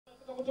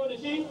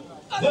The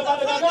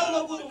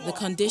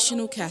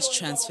conditional cash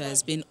transfer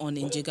has been on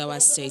in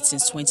Jigawa State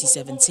since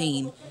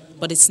 2017,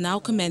 but it's now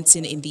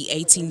commencing in the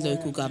 18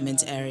 local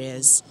government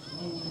areas.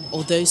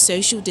 Although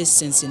social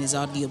distancing is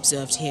hardly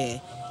observed here,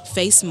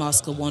 face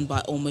masks are worn by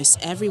almost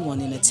everyone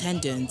in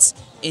attendance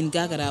in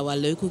Gagarawa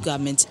local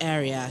government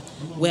area,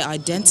 where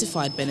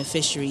identified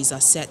beneficiaries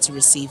are set to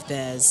receive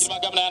theirs.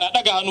 Governor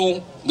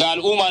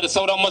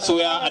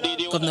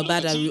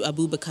Badaru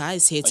Abubakar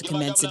is here to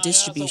commence the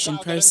distribution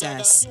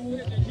process.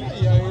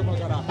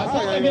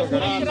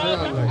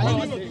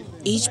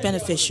 Each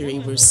beneficiary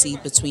will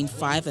receive between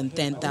 5,000 and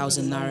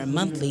 10,000 naira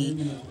monthly,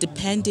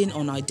 depending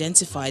on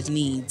identified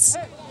needs.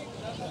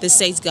 The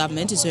state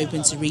government is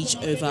hoping to reach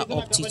over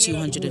up to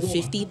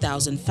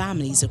 250,000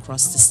 families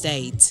across the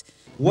state.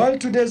 While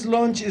today's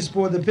launch is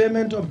for the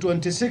payment of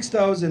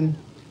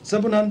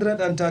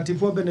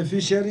 26,734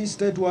 beneficiaries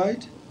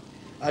statewide,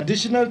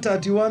 additional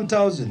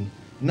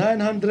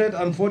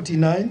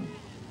 31,949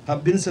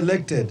 have been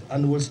selected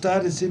and will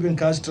start receiving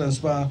cash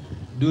transfer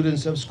during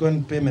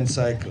subsequent payment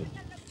cycle.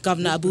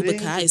 Governor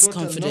Abubakar is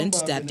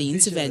confident that the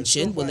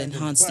intervention will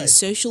enhance the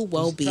social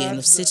well-being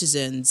of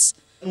citizens.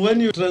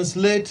 When you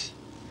translate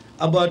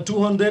about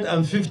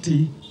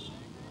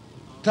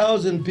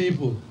 250,000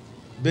 people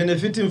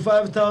benefiting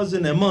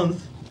 5,000 a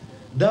month,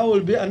 that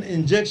will be an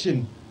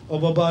injection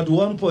of about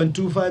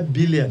 1.25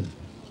 billion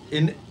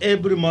in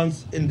every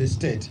month in the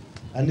state.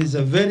 And it's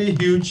a very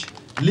huge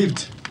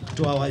lift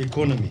to our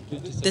economy.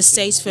 The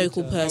state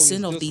focal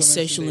person of the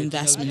social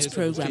investments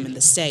program in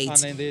the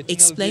state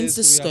explains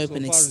the scope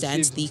and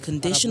extent the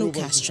conditional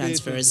cash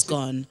transfer has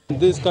gone.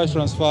 This cash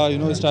transfer,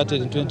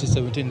 started in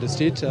 2017 in the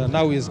state.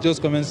 Now it's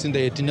just commencing the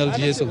 18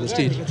 LGAs of the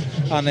state.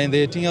 And in the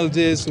 18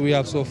 LGAs, we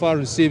have so far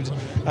received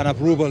an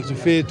approval to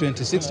pay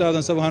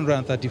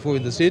 26,734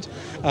 in the state,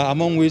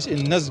 among which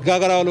in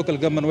Gagarawa local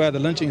government, where the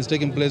launching is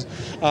taking place,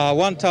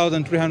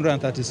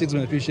 1,336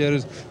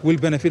 beneficiaries will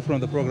benefit from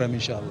the program,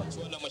 inshallah.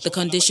 The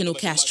conditional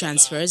cash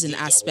transfer is an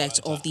aspect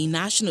of the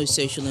National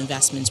Social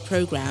Investments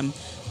Program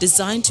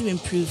designed to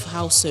improve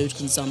household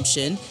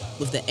consumption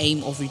with the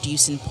aim of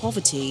reducing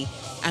poverty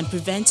and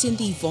preventing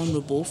the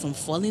vulnerable from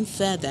falling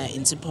further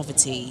into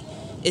poverty.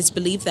 It's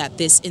believed that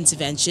this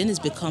intervention has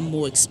become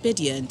more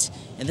expedient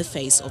in the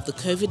face of the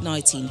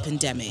COVID-19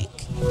 pandemic.